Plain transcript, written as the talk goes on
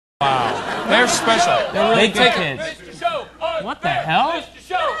They're special. They're really They good take kids. Mr. Show, unfair. What the hell? Mr.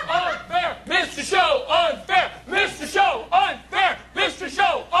 Show, unfair. Mr. Show, unfair. Mr. Show, unfair. Mr.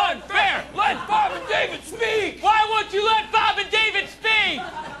 Show, unfair. Let Bob and David speak. Why won't you let Bob and David speak?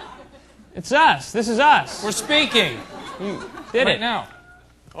 It's us. This is us. We're speaking. You did Right it. now.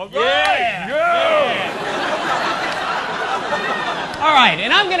 All right. Yeah. All right,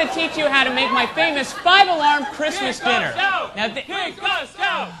 and I'm going to teach you how to make my famous 5-alarm Christmas dinner. Now, Kick us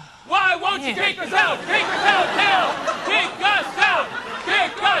out. Why won't you kick us out? Kick us out now. Kick us out.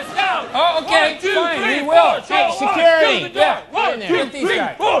 Kick us out. Oh, okay, 1, 2, fine, 3, we will. 4, Hey, security. Kill the door. Yeah, 1, get 2, in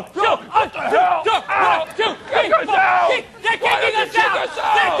there. 3, 4. What the hell? 1, 2, 3, 4. They're kicking us out.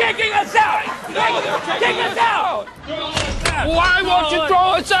 They're kicking us out. They're kicking us out. Why won't you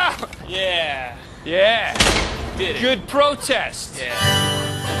throw us out? Yeah. Yeah. Did it. Good protest. Yeah.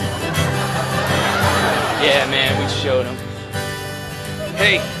 Yeah, man, we showed them.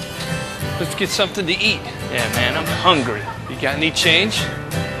 Hey, let's get something to eat. Yeah, man, I'm hungry. You got any change?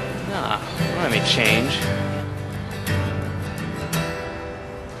 Nah, I don't have any change.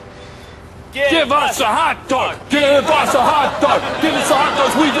 Give us a hot dog! Give us a hot dog! Give us the hot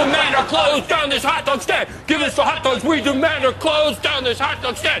dogs! We demand or close down this hot dog stand! Give us the hot dogs! We demand or close down this hot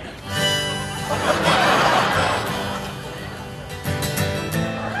dog stand!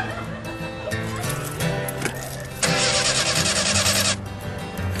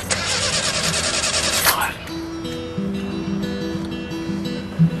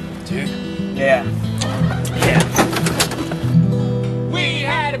 Dude. Yeah. We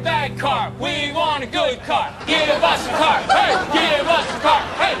had a bad car. We want a good car. Give us a car. Hey, give us a car.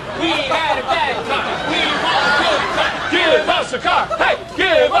 Hey, we had a bad car. We want a good car. Give us a car. Hey,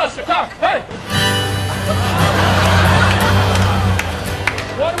 give us a car. Hey.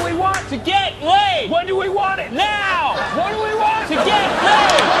 What do we want? To get laid. When do we want it? Now. What do we want? To get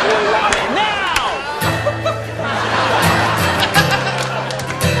laid. When do we want it? Now.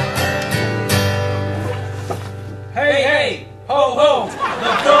 Hey, hey, ho, ho.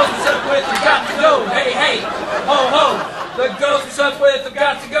 The girls we slept with have got to go. Hey, hey, ho, ho. The girls we slept with have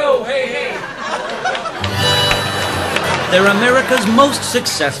got to go. Hey, hey. They're America's most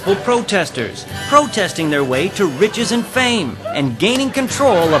successful protesters, protesting their way to riches and fame, and gaining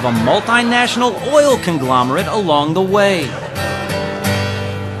control of a multinational oil conglomerate along the way.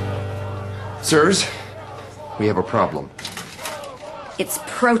 Sirs, we have a problem. It's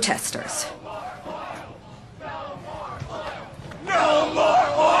protesters. No more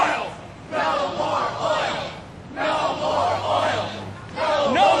oil! No more oil! No more oil!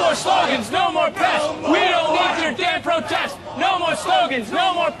 No more slogans, no more pests! We don't need your damn protest! No more slogans,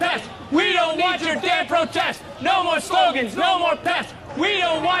 no more pests! We don't want your damn protest! No more slogans, no more pests! We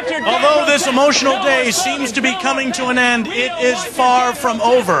don't want your damn Although this protest. emotional No day more seems to be slogans, coming no to more an end, pests. We it don't is want your far damn from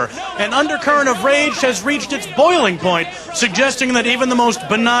protest. over. An undercurrent of rage has reached its boiling point, suggesting that even the most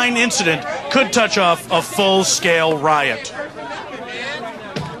benign incident could touch off a full-scale riot.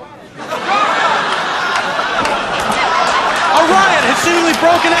 A riot has seemingly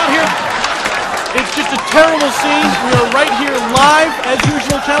broken out here. It's just a terrible scene. We are right here live. As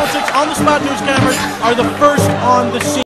usual, Channel 6 on-the-spot news cameras are the first on the scene.